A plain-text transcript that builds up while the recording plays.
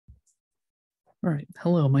All right.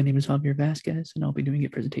 Hello, my name is Javier Vazquez, and I'll be doing a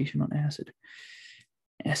presentation on acid.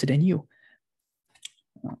 Acid and you.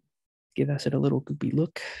 Uh, Give acid a little goopy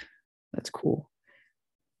look. That's cool.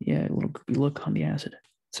 Yeah, a little goopy look on the acid.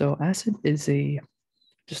 So acid is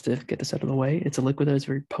just to get this out of the way, it's a liquid that is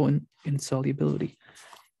very potent in solubility.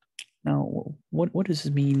 Now, what does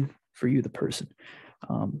this mean for you, the person?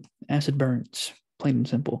 Acid burns, plain and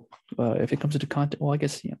simple. If it comes into contact, well, I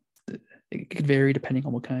guess, it could vary depending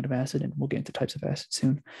on what kind of acid, and we'll get into types of acid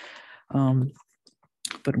soon.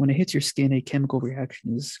 But when it hits your skin, a chemical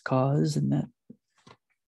reaction is caused, and that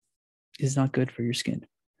is not good for your skin,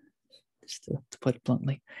 just to put it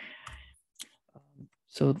bluntly.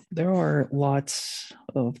 So there are lots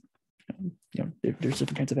of, there's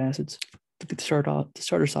different kinds of acids. To start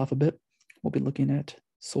us off a bit, we'll be looking at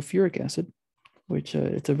sulfuric acid, which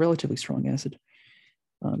it's a relatively strong acid.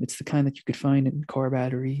 It's the kind that you could find in car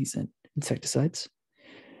batteries and insecticides.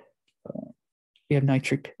 We have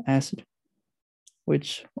nitric acid,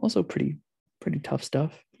 which also pretty tough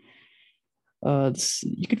stuff.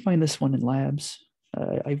 You can find this one in labs.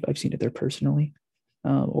 I've seen it there personally,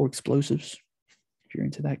 or explosives if you're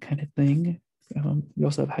into that kind of thing. We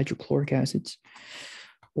also have hydrochloric acids,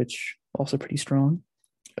 which also pretty strong.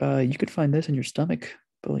 You could find this in your stomach,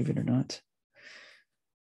 believe it or not,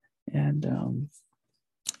 and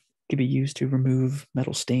can be used to remove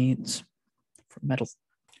metal stains from metal.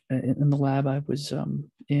 In the lab I was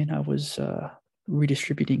I was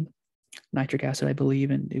redistributing nitric acid, I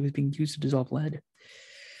believe, and it was being used to dissolve lead,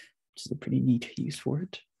 which is a pretty neat use for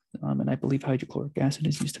it. And I believe hydrochloric acid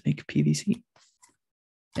is used to make PVC.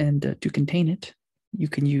 And to contain it, you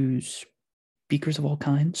can use beakers of all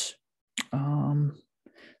kinds.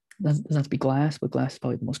 Doesn't have to be glass, but glass is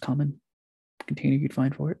probably the most common container you'd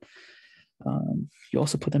find for it. You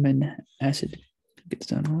also put them in acid. Get this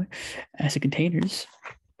down the way. Acid containers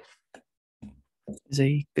is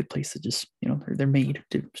a good place to just, they're made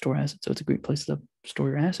to store acid. So it's a great place to store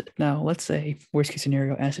your acid. Now, let's say worst case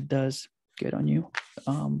scenario, acid does get on you.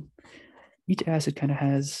 Each acid kind of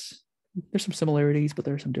there's some similarities, but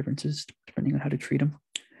there are some differences depending on how to treat them.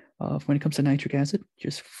 When it comes to nitric acid,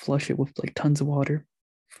 just flush it with like tons of water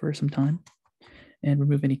for some time and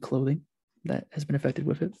remove any clothing that has been affected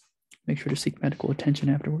with it. Make sure to seek medical attention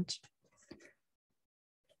afterwards.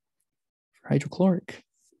 For hydrochloric,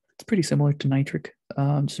 it's pretty similar to nitric.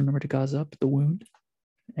 Just remember to gauze up the wound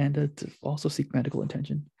and to also seek medical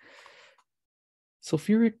attention.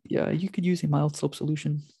 Sulfuric, yeah, you could use a mild soap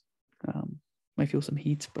solution. Might feel some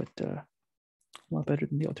heat, but a lot better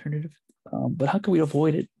than the alternative. But how can we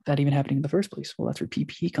avoid that even happening in the first place? Well, that's where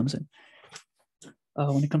PPE comes in.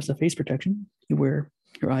 When it comes to face protection, you wear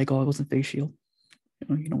your eye goggles and face shield.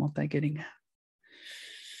 You don't want that getting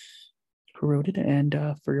corroded. And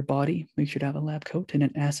for your body, make sure to have a lab coat and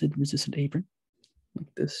an acid-resistant apron, like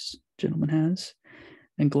this gentleman has.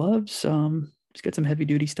 And gloves, just get some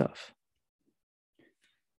heavy-duty stuff.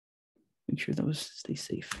 Make sure those stay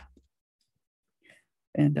safe.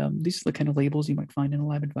 And these are the kind of labels you might find in a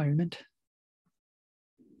lab environment.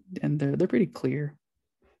 And they're pretty clear.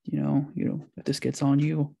 If this gets on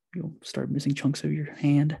you, you'll start missing chunks of your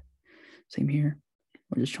hand. Same here.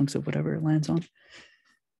 Or just chunks of whatever it lands on.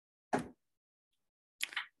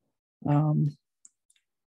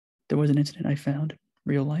 There was an incident I found,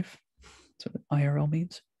 real life. That's what IRL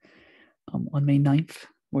means. On May 9th,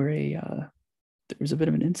 where there was a bit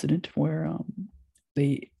of an incident where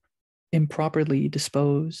they improperly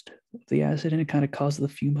disposed of the acid, and it kind of caused the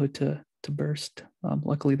fume hood to burst.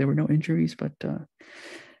 Luckily, there were no injuries, but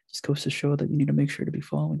just goes to show that you need to make sure to be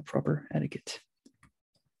following proper etiquette.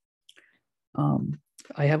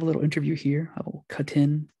 I have a little interview here. I will cut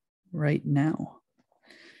in right now.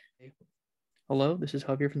 Hello, this is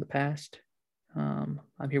Javier from the past. I'm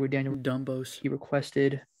here with Daniel Dumbos. He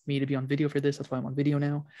requested me to be on video for this. That's why I'm on video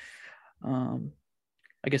now.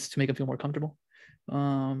 I guess to make him feel more comfortable.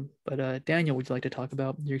 But Daniel, would you like to talk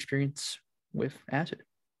about your experience with acid?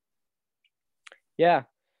 Yeah,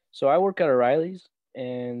 so I work at O'Reilly's,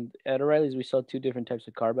 and at O'Reilly's we sell two different types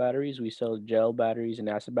of car batteries. We sell gel batteries and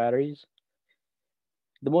acid batteries.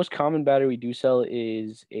 The most common battery we do sell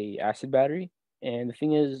is a acid battery, and the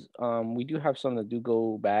thing is, we do have some that do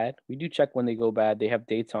go bad. We do check when they go bad. They have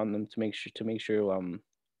dates on them to make sure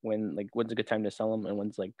when's a good time to sell them and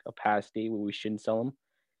when's like a past date where we shouldn't sell them.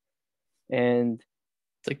 And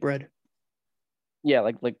it's like bread. Yeah,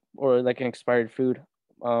 or like an expired food.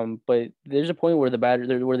 But there's a point where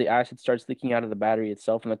the acid starts leaking out of the battery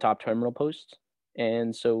itself in the top terminal posts,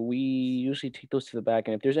 and so we usually take those to the back.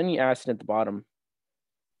 And if there's any acid at the bottom,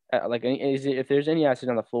 if there's any acid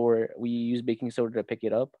on the floor, we use baking soda to pick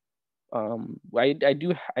it up. I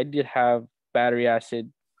did have battery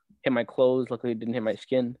acid hit my clothes. Luckily, it didn't hit my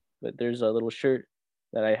skin. But there's a little shirt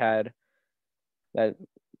that I had that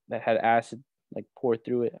had acid like poured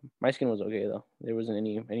through it. My skin was okay though. There wasn't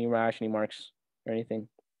any rash, any marks or anything.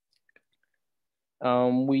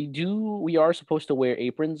 We are supposed to wear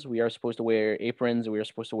aprons. We are supposed to wear aprons. We are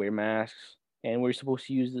supposed to wear masks, and we're supposed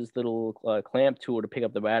to use this little clamp tool to pick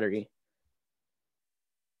up the battery.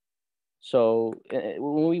 So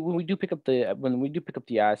when we do pick up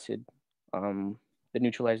the acid, the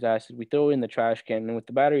neutralized acid, we throw it in the trash can, and with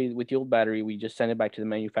the old battery, we just send it back to the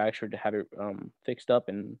manufacturer to have it fixed up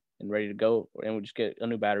and ready to go, and we just get a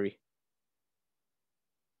new battery.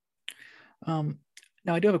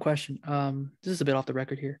 Now I do have a question. This is a bit off the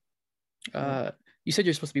record here. You said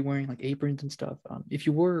you're supposed to be wearing like aprons and stuff. If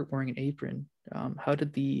you were wearing an apron, how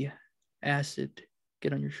did the acid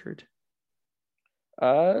get on your shirt?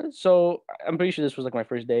 So I'm pretty sure this was like my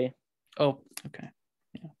first day. Oh, okay.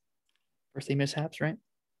 Yeah. First day mishaps, right?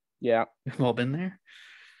 Yeah. We've all been there.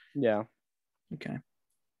 Yeah. Okay.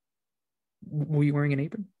 Were you wearing an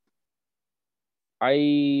apron?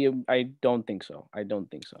 I don't think so. I don't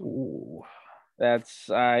think so. Ooh. That's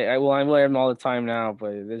I'm wearing them all the time now,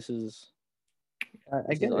 but this is.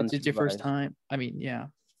 I get it. It's your first time. I mean, yeah,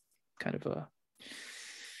 kind of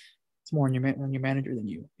it's more on your manager than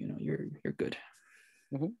you. You know, you're good.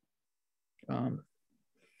 Mm-hmm. I'm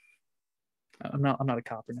not a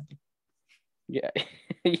cop or nothing. Yeah.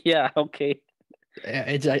 Yeah. Okay.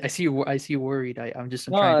 I see you worried. I'm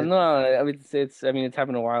trying to. No. I mean, it's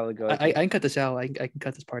happened a while ago. I can cut this out. I can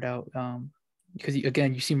cut this part out. Because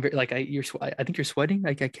you seem very like I think you're sweating.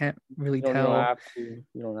 Like I can't really tell. You don't have to.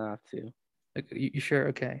 You don't have to. Like, you sure?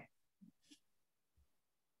 Okay.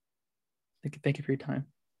 Thank you for your time.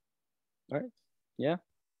 All right. Yeah.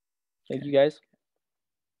 Thank you guys.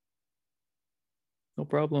 No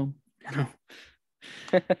problem.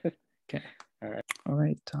 Okay. All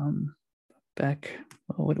right. Back.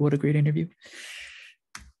 Oh, what a great interview.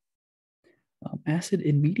 Acid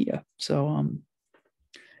in media. So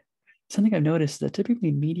something I've noticed that typically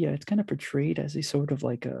in media it's kind of portrayed as a sort of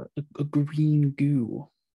like a green goo,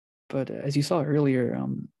 but as you saw earlier,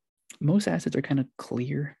 most acids are kind of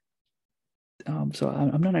clear. So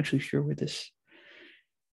I'm not actually sure where this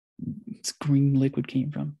green liquid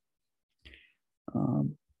came from.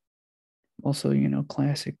 Also,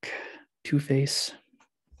 classic Two-Face,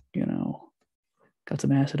 got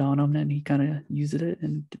some acid on him and he kind of used it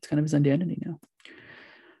and it's kind of his identity now.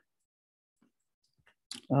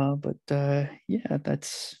 But yeah,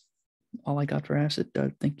 that's all I got for acid.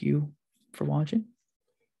 Thank you for watching.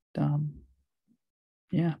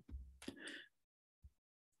 Yeah.